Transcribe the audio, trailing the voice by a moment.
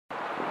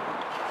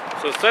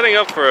So setting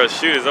up for a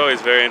shoot is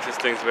always very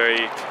interesting. It's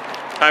very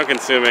time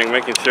consuming,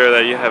 making sure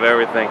that you have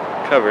everything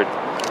covered.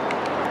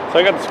 So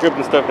I got the script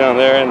and stuff down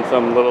there and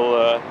some little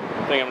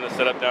thing I'm going to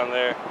set up down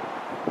there.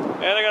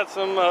 And I got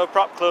some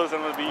prop clothes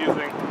I'm going to be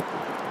using.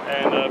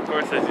 And of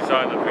course, as you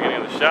saw in the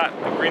beginning of the shot,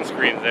 the green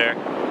screen's there.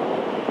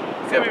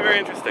 It's going to be very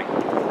interesting.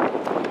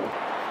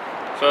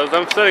 So as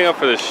I'm setting up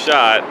for this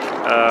shot,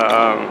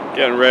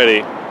 getting ready,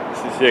 as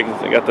you see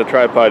I got the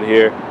tripod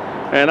here.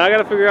 And I got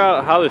to figure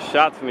out how the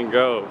shot's going to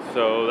go.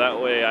 So that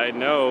way I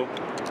know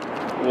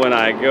when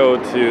I go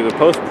to the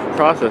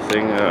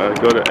post-processing,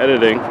 go to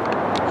editing,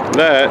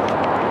 that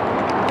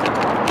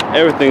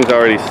everything's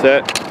already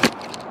set.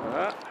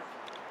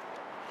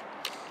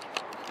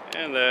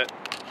 And that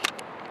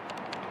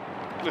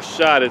the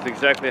shot is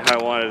exactly how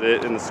I wanted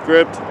it in the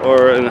script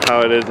or in how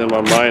it is in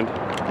my mind.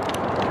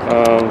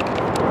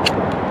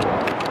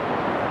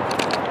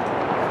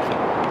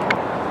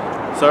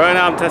 So right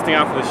now I'm testing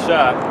out for the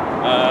shot.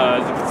 As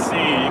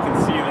you can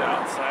see the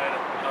outside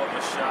of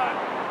the shot.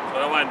 So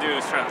what I want to do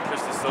is try to push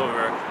this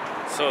over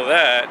so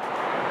that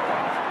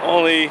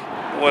only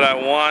what I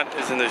want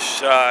is in the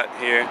shot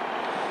here.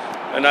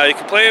 And now you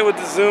can play it with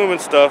the zoom and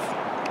stuff.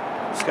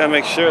 Just gotta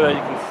make sure that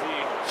you can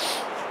see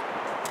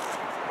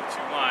what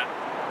you want.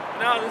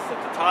 Now this at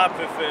the top,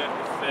 if you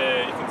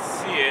can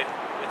see it,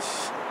 which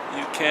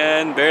you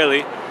can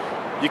barely,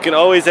 you can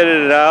always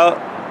edit it out.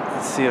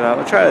 Let's see,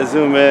 I'll try to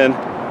zoom in,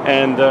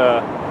 and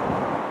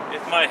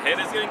if my head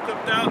is getting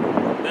clipped out,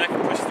 then I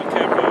can push the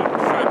camera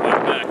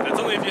tripod back. That's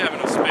only if you have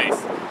enough space.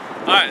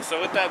 Alright,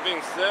 so with that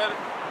being said,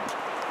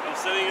 I'm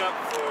setting up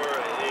for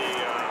a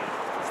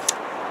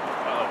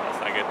oh, that's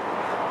not good.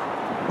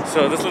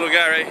 So this little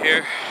guy right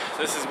here,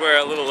 this is where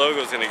a little logo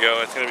is going to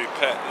go. It's going to be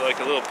like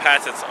a little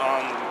patch that's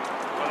on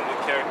one of the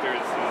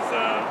characters'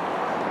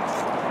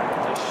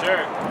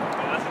 shirt.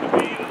 And that's going to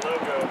be the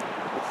logo.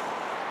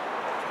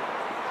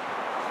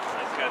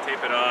 I just got to tape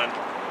it on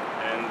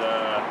and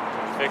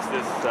fix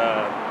this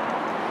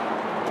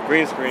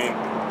green screen.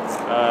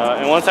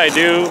 And once I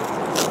do,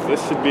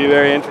 this should be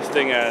very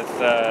interesting as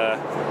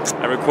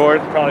I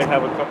record. Probably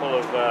have a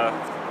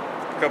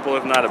couple,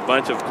 if not a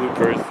bunch of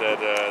bloopers that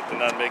did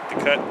not make the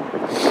cut.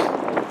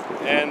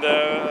 And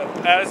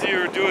as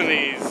you're doing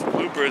these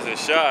bloopers and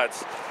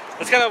shots,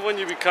 that's kind of when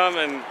you become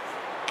and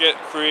get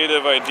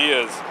creative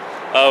ideas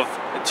of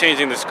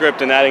changing the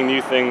script and adding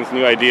new things,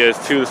 new ideas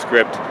to the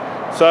script.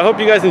 So I hope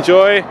you guys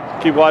enjoy,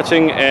 keep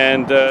watching,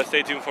 and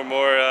stay tuned for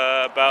more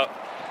about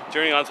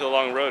journeying onto the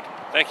long road.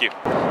 Thank you.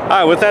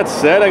 Alright, with that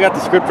said, I got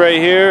the script right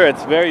here.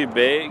 It's very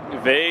vague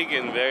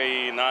and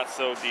very not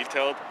so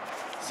detailed.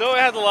 So it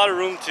has a lot of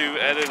room to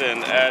edit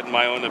and add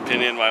my own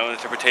opinion, my own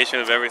interpretation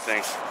of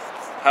everything.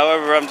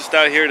 However, I'm just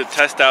out here to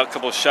test out a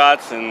couple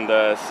shots and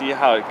see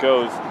how it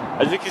goes.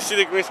 As you can see,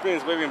 the green screen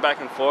is waving back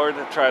and forward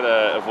to try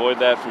to avoid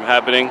that from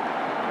happening.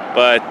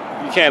 But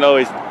you can't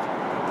always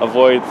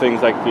avoid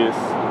things like this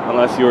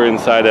unless you're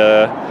inside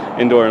an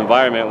indoor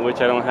environment,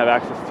 which I don't have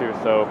access to.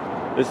 So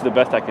this is the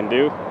best I can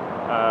do.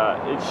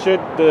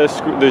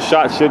 The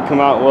shot should come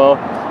out well.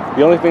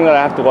 The only thing that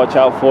I have to watch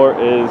out for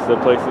is the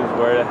places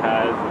where it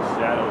has the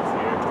shadows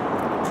here,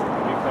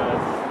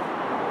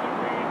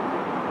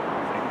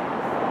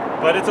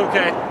 but it's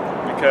okay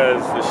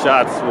because the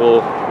shots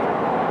will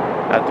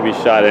have to be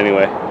shot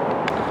anyway.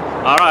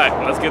 Alright,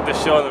 let's get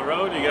this show on the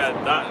road. You got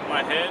a dot in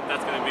my head.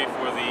 That's going to be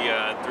for the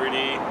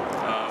 3D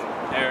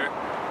hair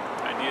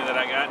idea that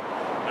I got.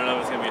 I don't know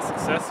if it's going to be a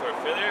success or a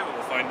failure, but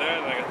we'll find out.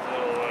 And I got the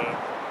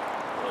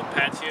little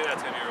patch here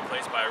that's going to be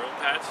replaced by a real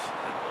patch.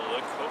 It will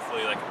look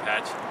hopefully like a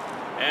patch.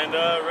 And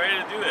ready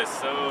to do this.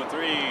 So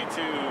 3,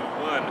 2,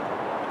 1.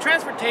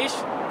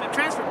 The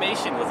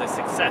transformation was a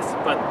success,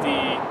 but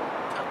the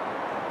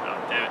oh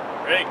damn it!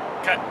 Ready?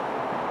 Cut.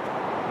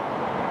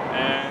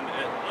 And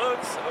it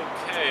looks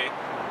okay.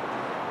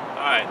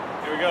 All right,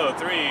 here we go.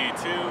 3,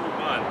 2,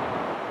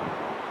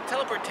 1.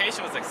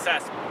 Teleportation was a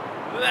success.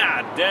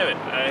 Ah, damn it!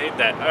 I hate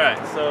that. All right,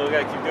 so we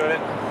gotta keep doing it.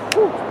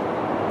 Whew.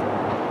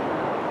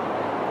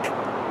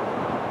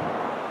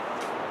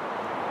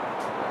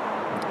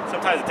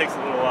 Sometimes it takes a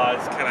little while. You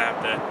just kind of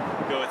have to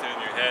go with it in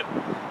your head.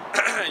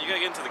 You gotta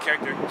get into the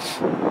character,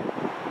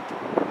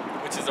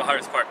 which is the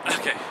hardest part.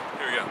 Okay,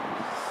 here we go.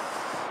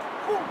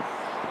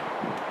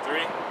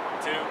 3,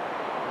 2,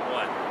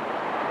 1.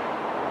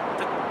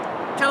 The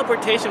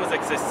teleportation was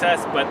a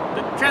success, but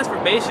the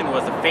transformation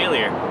was a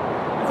failure.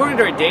 According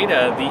to our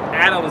data, the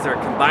atoms are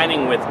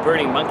combining with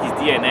Burningmonkey's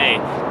DNA.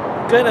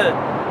 Gonna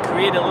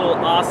create a little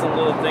awesome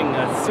little thing.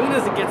 As soon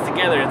as it gets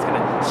together, it's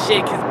gonna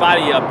shake his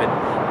body up and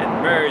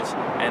merge,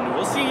 and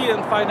we'll see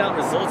and find out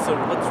results of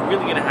what's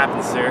really gonna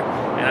happen, sir.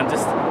 And I'm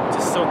just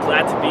so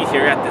glad to be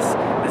here at this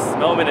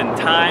moment in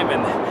time,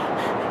 and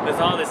with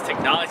all this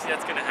technology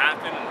that's gonna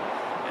happen.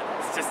 And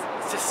it's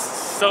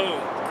just so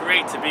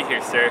great to be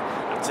here, sir.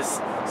 I'm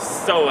just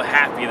so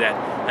happy that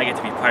I get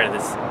to be part of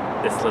this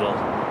little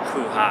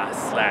hoo-ha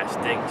slash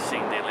ding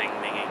shing ding ling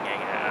ding ding.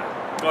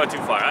 Going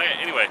too far. Okay,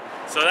 anyway,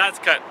 so that's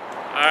cut.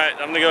 All right,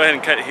 I'm gonna go ahead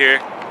and cut here.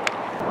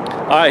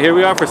 All right, here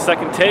we are for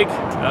second take.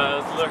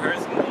 Let's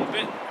rehearse a little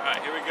bit. All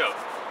right, here we go.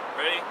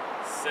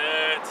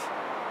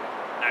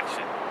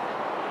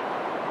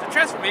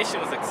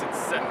 transformation was a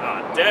success. Oh,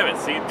 damn it.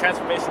 See,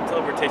 transformation,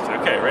 teleportation.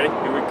 Okay, ready?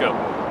 Here we go.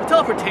 The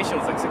teleportation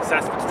was a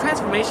success, but the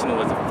transformation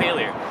was a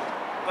failure.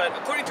 But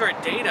according to our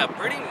data,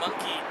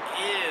 Burningmonkey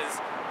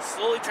is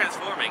slowly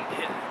transforming.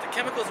 The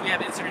chemicals we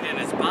have inserted in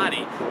his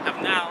body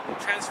have now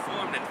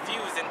transformed and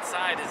fused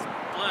inside his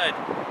blood,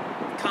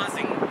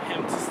 causing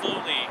him to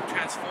slowly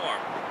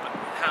transform, but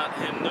without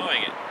him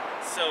knowing it.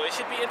 So it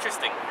should be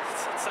interesting.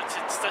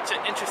 It's such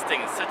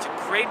a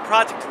great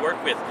project to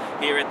work with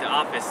here at the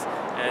office.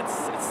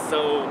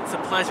 It's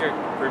a pleasure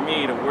for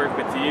me to work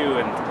with you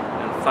and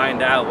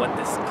find out what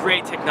this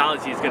great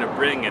technology is going to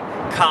bring and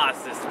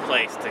cause this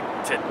place to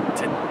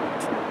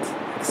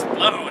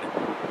explode.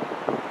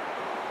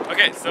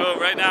 Okay, so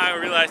right now I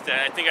realized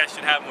that I think I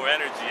should have more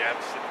energy. I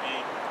should be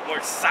more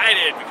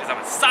excited because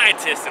I'm a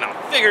scientist and I'm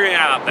figuring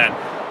out that,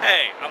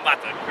 hey, I'm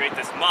about to create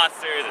this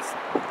monster, this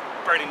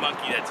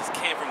Burningmonkey that just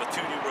came from a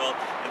 2D world.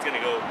 It's gonna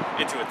go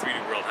into a 3D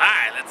world.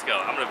 Alright, let's go.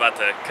 I'm about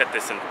to cut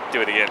this and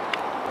do it again.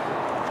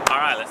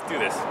 Alright, let's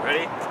do this.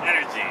 Ready?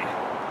 Energy.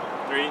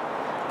 3,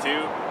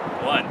 2,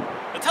 1.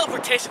 The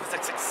teleportation was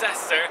a success,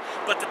 sir,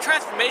 but the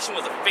transformation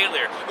was a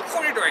failure.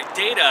 According to our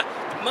data,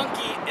 the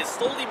monkey is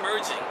slowly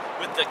merging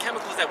with the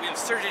chemicals that we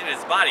inserted in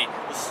his body,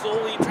 will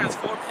slowly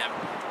transform him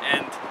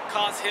and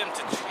cause him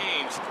to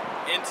change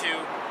into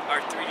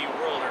our 3D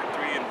world, our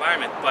 3D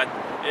environment, but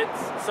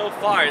so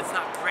far it's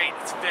not great.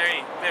 It's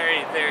very,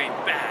 very, very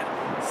bad.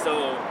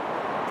 So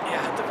you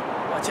have to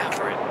watch out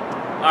for it.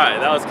 Alright,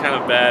 that was kind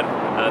of bad.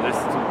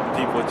 There's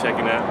people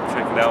checking out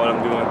what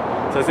I'm doing.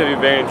 So it's gonna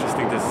be very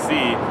interesting to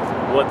see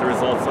what the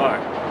results are.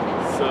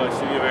 So it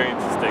should be very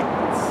interesting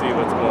to see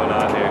what's going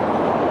on here.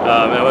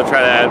 And I'm gonna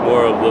try to add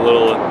more of the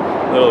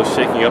little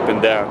shaking up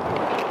and down.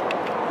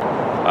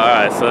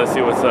 Alright, so let's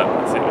see what's up.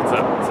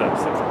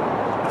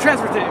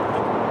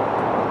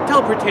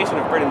 Teleportation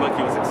of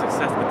Burningmonkey was a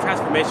success, but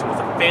transformation was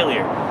a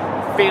failure.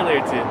 A failure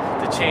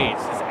to change.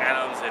 His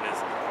atoms and his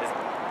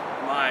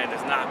mind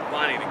is not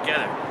bonding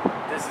together.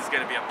 This is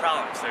going to be a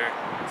problem, sir.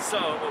 So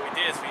what we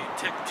did is we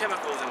took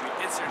chemicals and we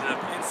inserted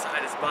them inside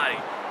his body.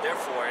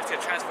 Therefore, it's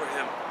going to transport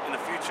him in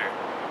the future.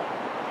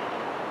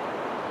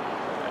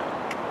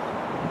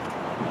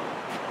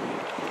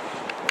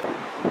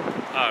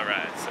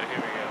 Alright, so here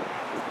we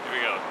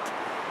go.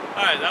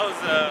 Alright,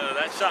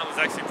 that shot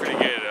was actually pretty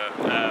good.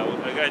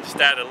 I just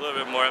added a little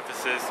bit more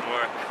emphasis,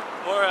 more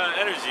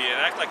energy, and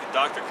act like a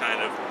doctor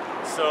kind of.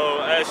 So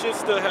I should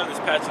still have this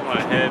patch on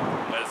my head,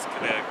 but it's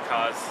gonna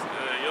cause.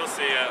 You'll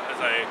see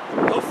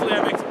hopefully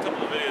I make a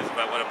couple of videos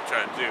about what I'm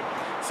trying to do.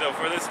 So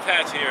for this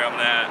patch here, I'm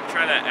gonna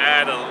try to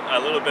add a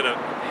little bit of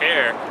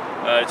hair,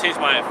 change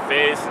my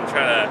face, and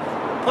try to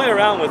play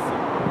around with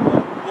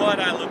what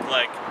I look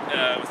like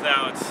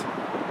without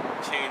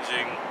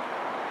changing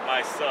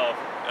myself.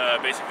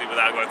 Basically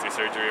without going through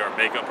surgery or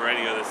makeup or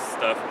any of this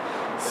stuff.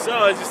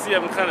 So as you see,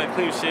 I'm kind of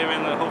clean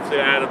shaven. Hopefully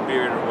I add a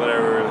beard or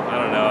whatever.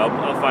 I don't know.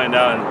 I'll find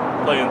out and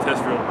play in the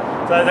test room.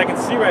 So as I can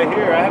see right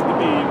here, I have to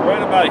be right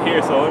about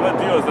here. So what I'm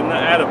gonna do is I'm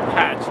gonna add a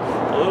patch,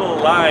 a little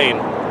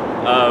line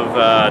of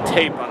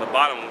tape on the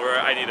bottom where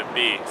I need to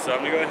be. So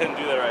I'm gonna go ahead and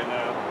do that right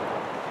now.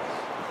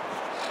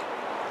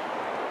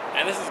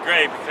 And this is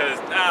great because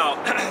now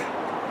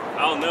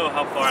I'll know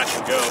how far I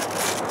can go.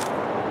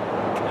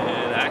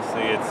 And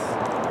actually it's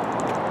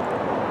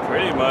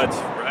pretty much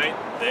right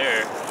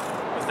there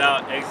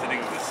without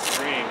exiting the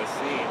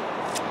scene.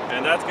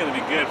 And that's going to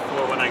be good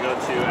for when I go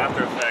to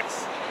After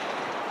Effects.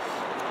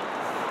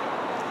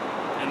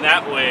 And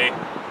that way,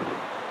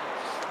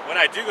 when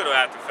I do go to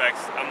After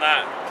Effects, I'm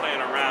not playing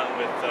around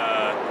with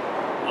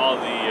all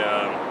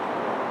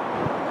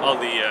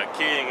the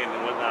keying and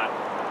whatnot,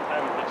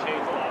 having to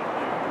change a lot of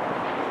things.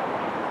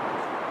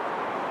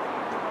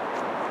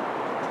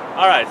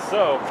 Alright,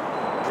 so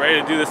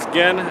ready to do this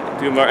again,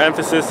 do more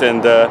emphasis,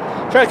 and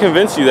try to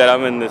convince you that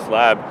I'm in this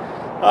lab.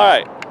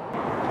 Alright,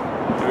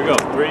 here we go.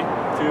 3,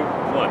 2,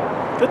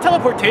 1. The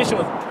teleportation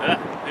was,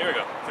 here we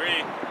go. 3,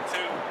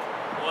 2,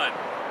 1.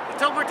 The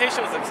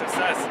teleportation was a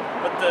success,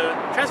 but the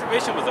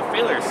transformation was a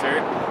failure, sir.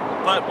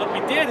 But what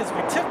we did is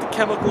we took the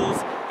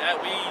chemicals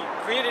that we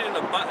created in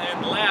the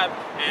lab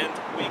and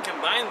we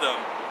combined them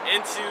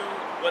into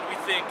what we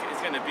think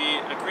is going to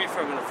be a great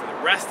formula for the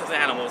rest of the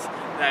animals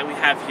that we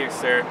have here,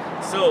 sir.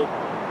 So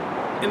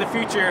in the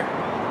future,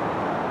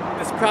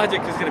 this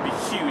project is going to be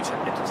huge.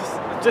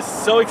 I'm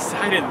just so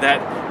excited that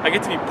I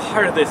get to be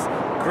part of this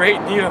great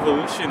new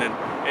evolution and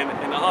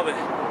all the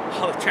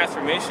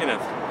transformation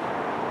of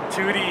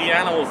 2D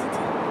animals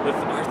into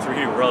our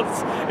 3D world.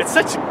 It's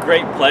such a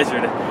great pleasure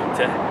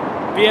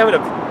to be able to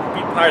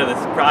be part of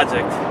this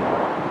project.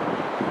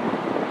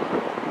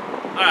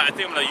 Alright, I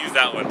think I'm going to use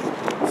that one.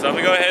 So I'm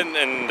going to go ahead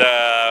and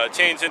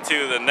change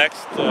into the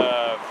next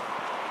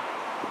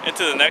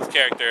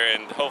character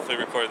and hopefully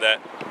record that.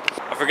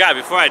 I forgot,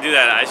 before I do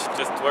that, I should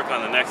just work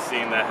on the next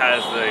scene that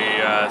has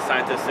the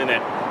scientists in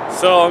it.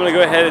 So I'm going to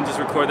go ahead and just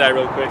record that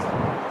real quick.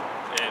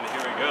 And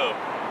here we go.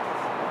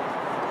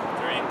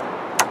 3,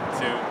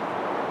 2,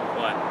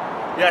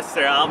 1. Yes,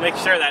 sir, I'll make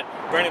sure that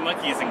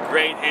Burningmonkey is in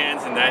great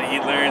hands, and that he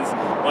learns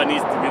what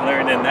needs to be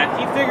learned, and that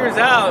he figures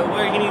out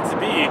where he needs to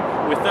be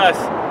with us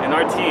and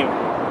our team.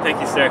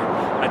 Thank you, sir.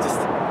 I'm just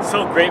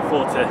so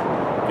grateful to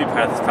be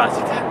part of this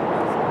project.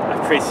 I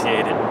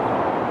appreciate it.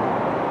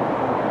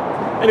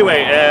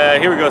 Anyway,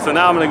 here we go. So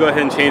now I'm going to go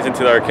ahead and change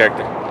into our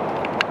character.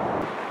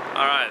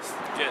 Alright,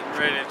 getting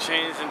ready to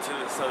change into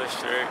this other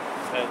shirt.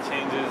 That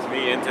changes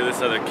me into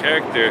this other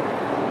character.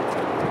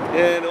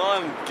 And while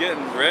I'm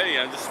getting ready,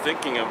 I'm just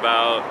thinking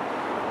about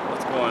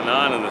what's going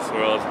on in this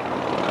world,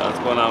 what's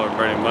going on with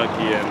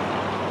Burningmonkey, and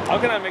how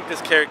can I make this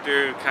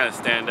character kind of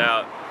stand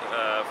out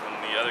from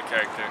the other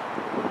character.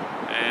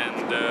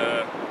 And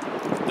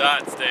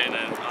dot staying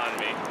on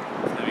me.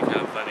 It's gonna be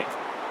kind of funny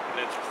and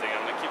interesting.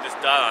 I'm gonna keep this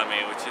dot on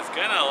me, which is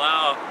gonna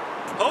allow,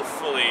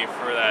 hopefully,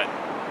 for that.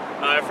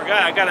 I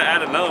forgot, I gotta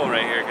add another one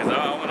right here because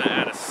I want to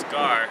add a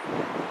scar,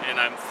 and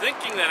I'm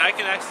thinking that I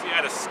can actually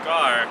add a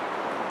scar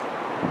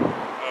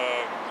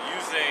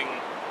using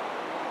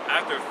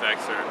After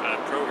Effects or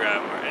a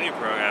program or any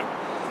program.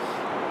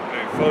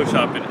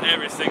 Photoshop in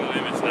every single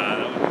image now,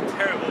 that would be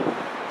terrible.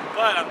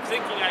 But I'm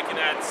thinking I can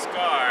add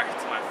scar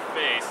to my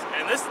face,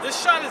 and this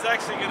shot is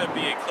actually going to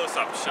be a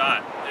close-up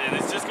shot, and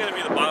it's just going to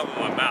be the bottom of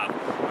my mouth,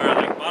 or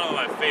like bottom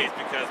of my face,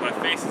 because my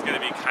face is going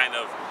to be kind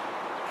of,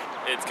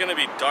 it's going to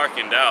be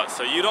darkened out,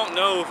 so you don't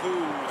know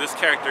who this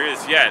character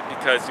is yet,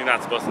 because you're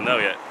not supposed to know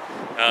yet.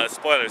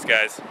 Spoilers,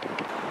 guys.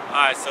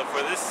 Alright, so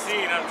for this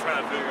scene, I'm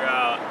trying to figure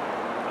out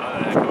how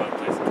the heck I want to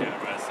place the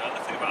camera. So it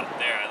looks like about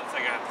there. It looks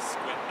like I have to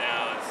squint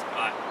down and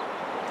spot.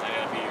 I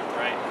gotta be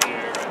right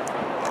here, right in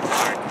front of the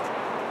mark.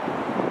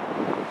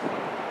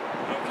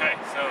 Okay,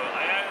 so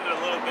I added a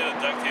little bit of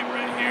duct tape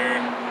right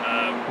here.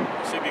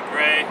 It should be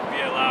gray.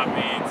 Be allow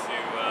me to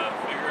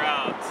figure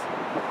out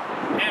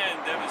and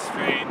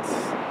demonstrate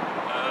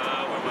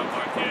where my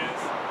mark is.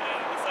 And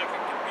it looks like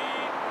it could be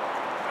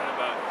right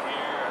about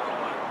here.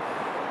 Hold on.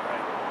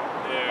 Right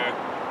there.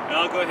 And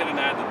I'll go ahead and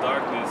add the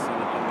darkness in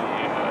the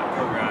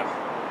program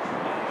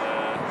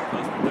and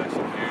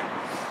post-production here.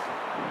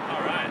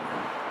 Alright,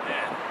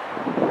 man,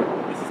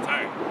 this is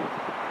tiring.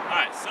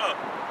 Alright, so,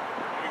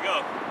 here we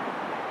go.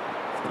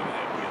 Let's go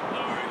ahead and get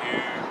lower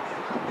here.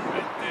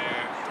 Right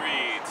there.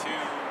 3, 2,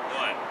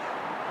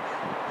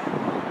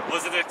 1.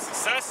 Was it a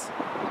success?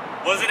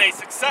 Was it a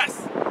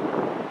success?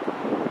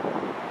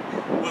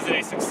 Was it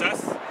a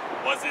success?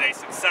 Was it a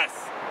success?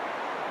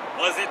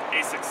 Was it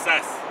a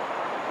success?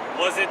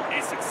 Was it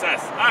a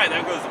success? Alright,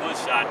 there goes one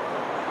shot.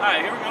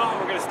 Alright, here we go.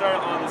 We're going to start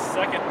on the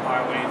second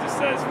part when he just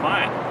says,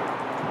 fine.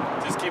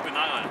 Just keep an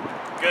eye on it.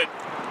 Good.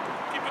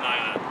 Keep an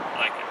eye on it. I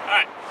like it.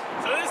 Alright,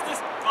 so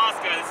this boss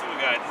guy, this evil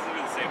guy, doesn't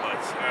really say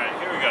much. Alright,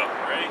 here we go.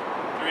 Ready?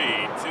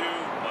 3, 2,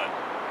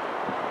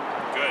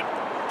 1. Good.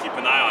 Keep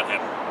an eye on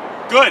him.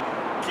 Good.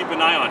 Keep an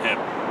eye on him.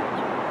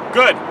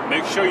 Good.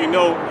 Make sure you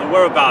know the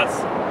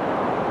whereabouts.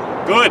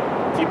 Good.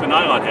 Keep an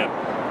eye on him.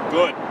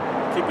 Good.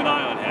 Keep an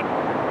eye on him.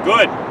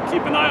 Good.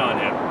 Keep an eye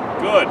on him.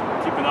 Good.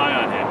 Keep an eye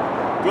on him.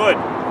 Good.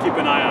 Keep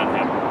an eye on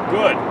him.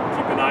 Good.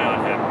 Keep an eye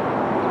on him.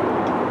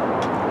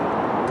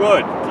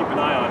 Good. Keep an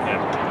eye on him.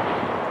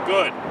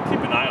 Good.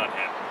 Keep an eye on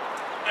him.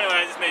 Anyway,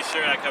 I just made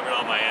sure I covered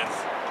all my ends.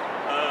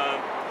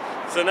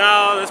 So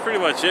now that's pretty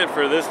much it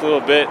for this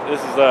little bit.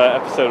 This is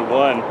episode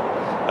 1.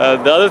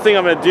 The other thing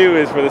I'm going to do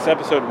is for this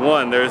episode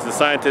 1, there's the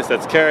scientist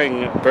that's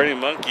carrying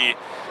Burningmonkey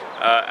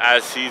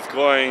as he's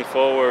going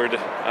forward.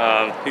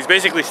 He's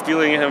basically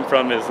stealing him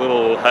from his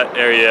little hut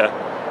area,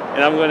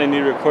 and I'm going to need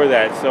to record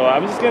that. So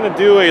I'm just going to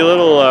do a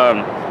little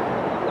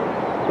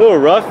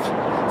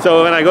rough,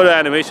 so when I go to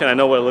animation I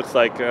know what it looks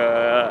like.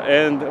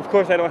 And of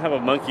course I don't have a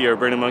monkey, or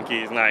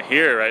Burningmonkey is not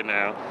here right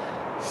now,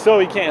 so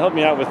he can't help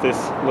me out with this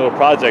little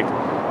project.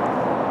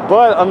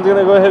 But I'm going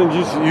to go ahead and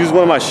just use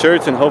one of my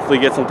shirts and hopefully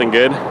get something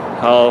good.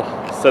 I'll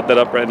set that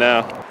up right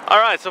now.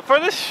 Alright, so for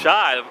this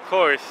shot, of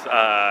course,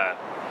 I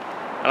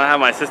don't have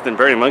my assistant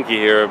Burningmonkey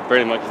here.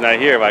 Burningmonkey's not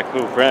here, my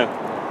cool friend.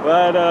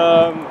 But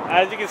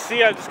as you can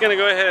see, I'm just going to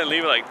go ahead and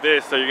leave it like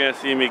this. So you're going to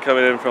see me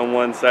coming in from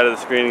one side of the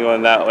screen and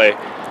going that way.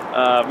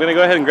 I'm going to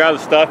go ahead and grab the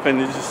stuff, and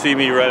you just see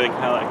me running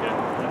kind of like it.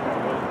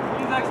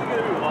 He's actually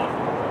going to be walking.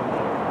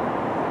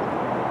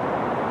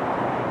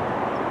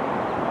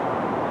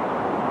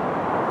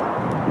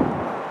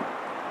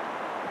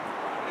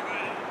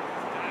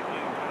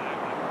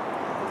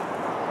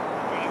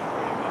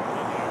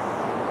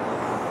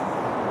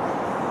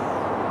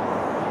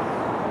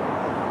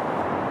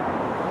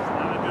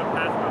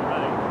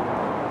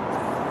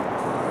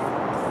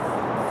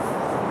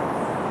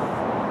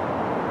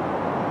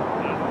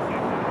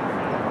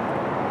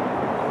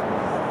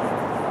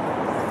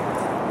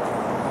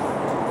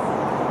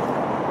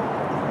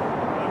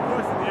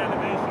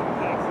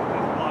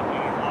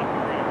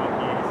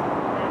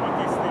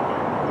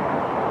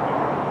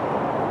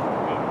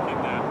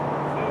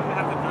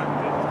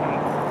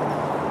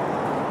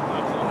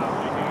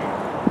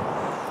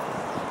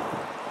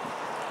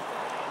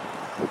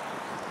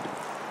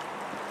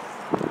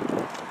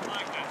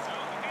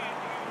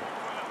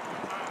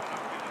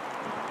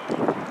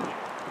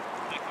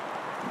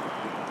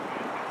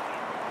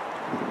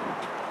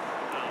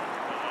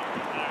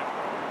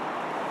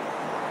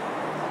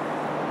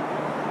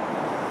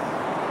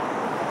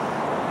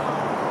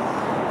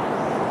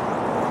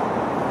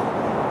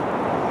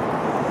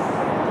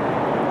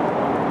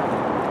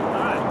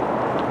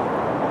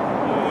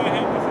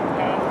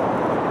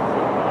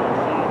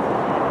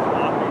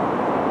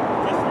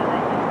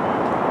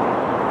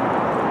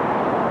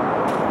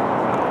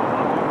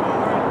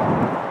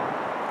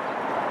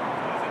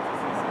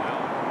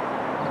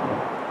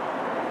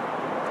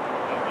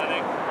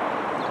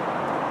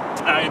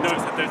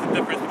 notice that there's a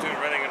difference between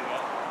running and walking.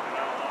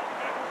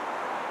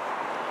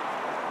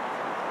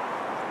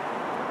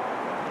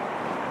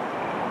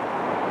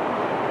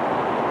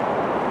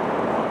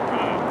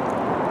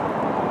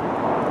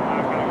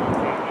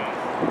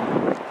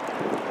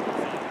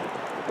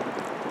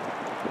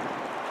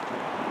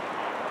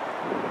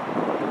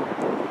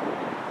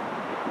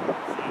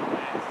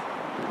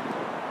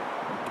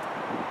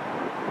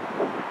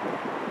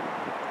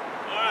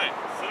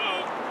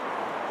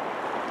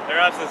 That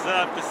wraps us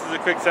up. This is a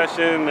quick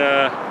session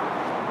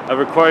of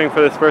recording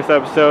for this first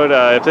episode.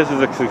 If this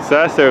is a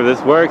success or if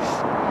this works,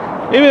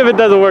 even if it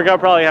doesn't work, I'll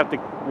probably have to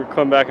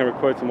come back and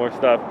record some more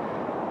stuff.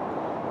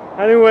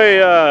 Anyway,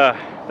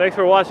 thanks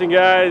for watching,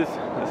 guys.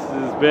 This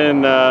has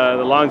been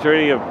the long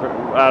journey of,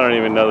 I don't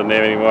even know the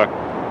name anymore.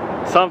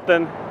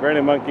 Something,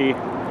 Burningmonkey,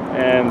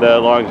 and the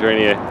long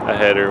journey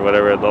ahead, or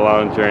whatever, the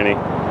long journey.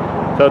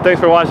 So thanks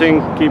for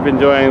watching. Keep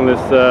enjoying this.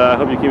 I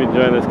hope you keep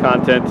enjoying this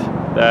content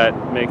that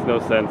makes no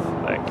sense.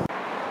 Thanks.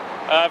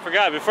 I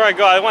forgot, before I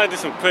go, I want to do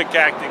some quick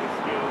acting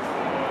skills.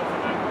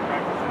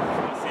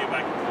 Let's see if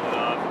I can pull it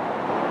off.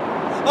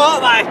 Oh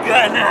my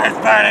goodness,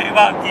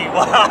 Burningmonkey!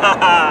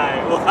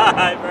 Why?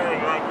 Why,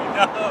 Burningmonkey?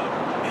 No!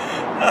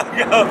 No,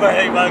 go,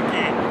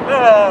 Burningmonkey!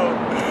 No!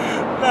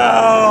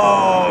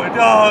 No!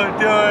 Don't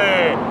do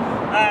it!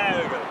 Alright,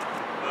 there we go.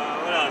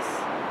 What else?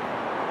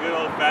 Good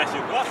old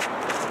fashioned.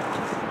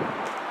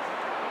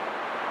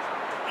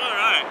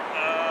 Alright,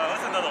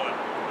 what's another one?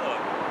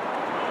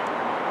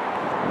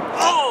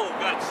 Oh,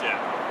 gotcha.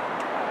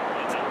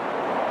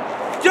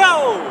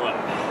 Joe!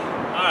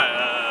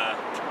 Alright,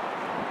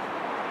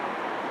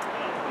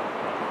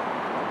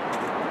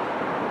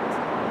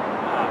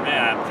 oh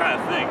man, I'm trying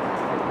to think.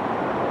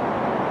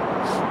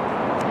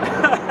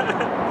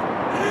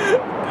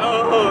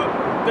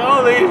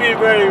 Don't leave me,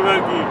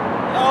 Burningmonkey.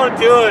 Don't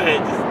do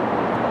it. Just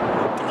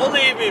don't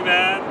leave me,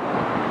 man.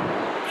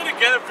 We've been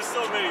together for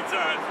so many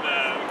times,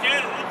 man. You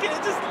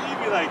can't just leave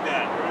me like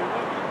that,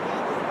 Burningmonkey. You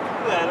can't just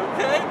do that,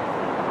 okay?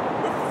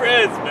 We're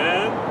friends,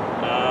 man.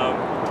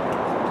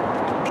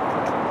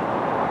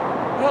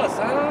 What else? I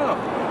don't know.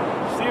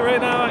 See, right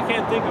now I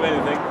can't think of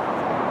anything.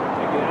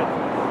 I can add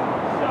some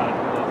shot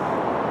to this.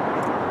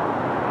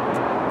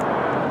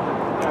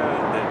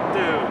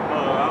 Dude,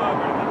 oh, I'm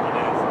not ready to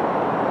dance.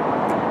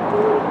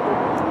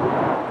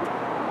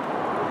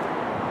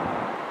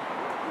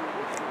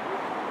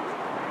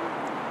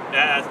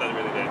 Yeah, that's not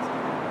really dance.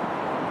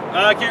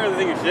 I can't really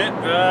think of shit.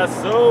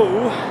 So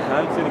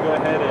I'm just gonna go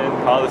ahead and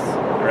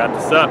wrap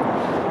this up.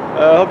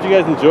 Hope you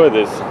guys enjoyed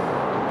this.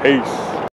 Peace.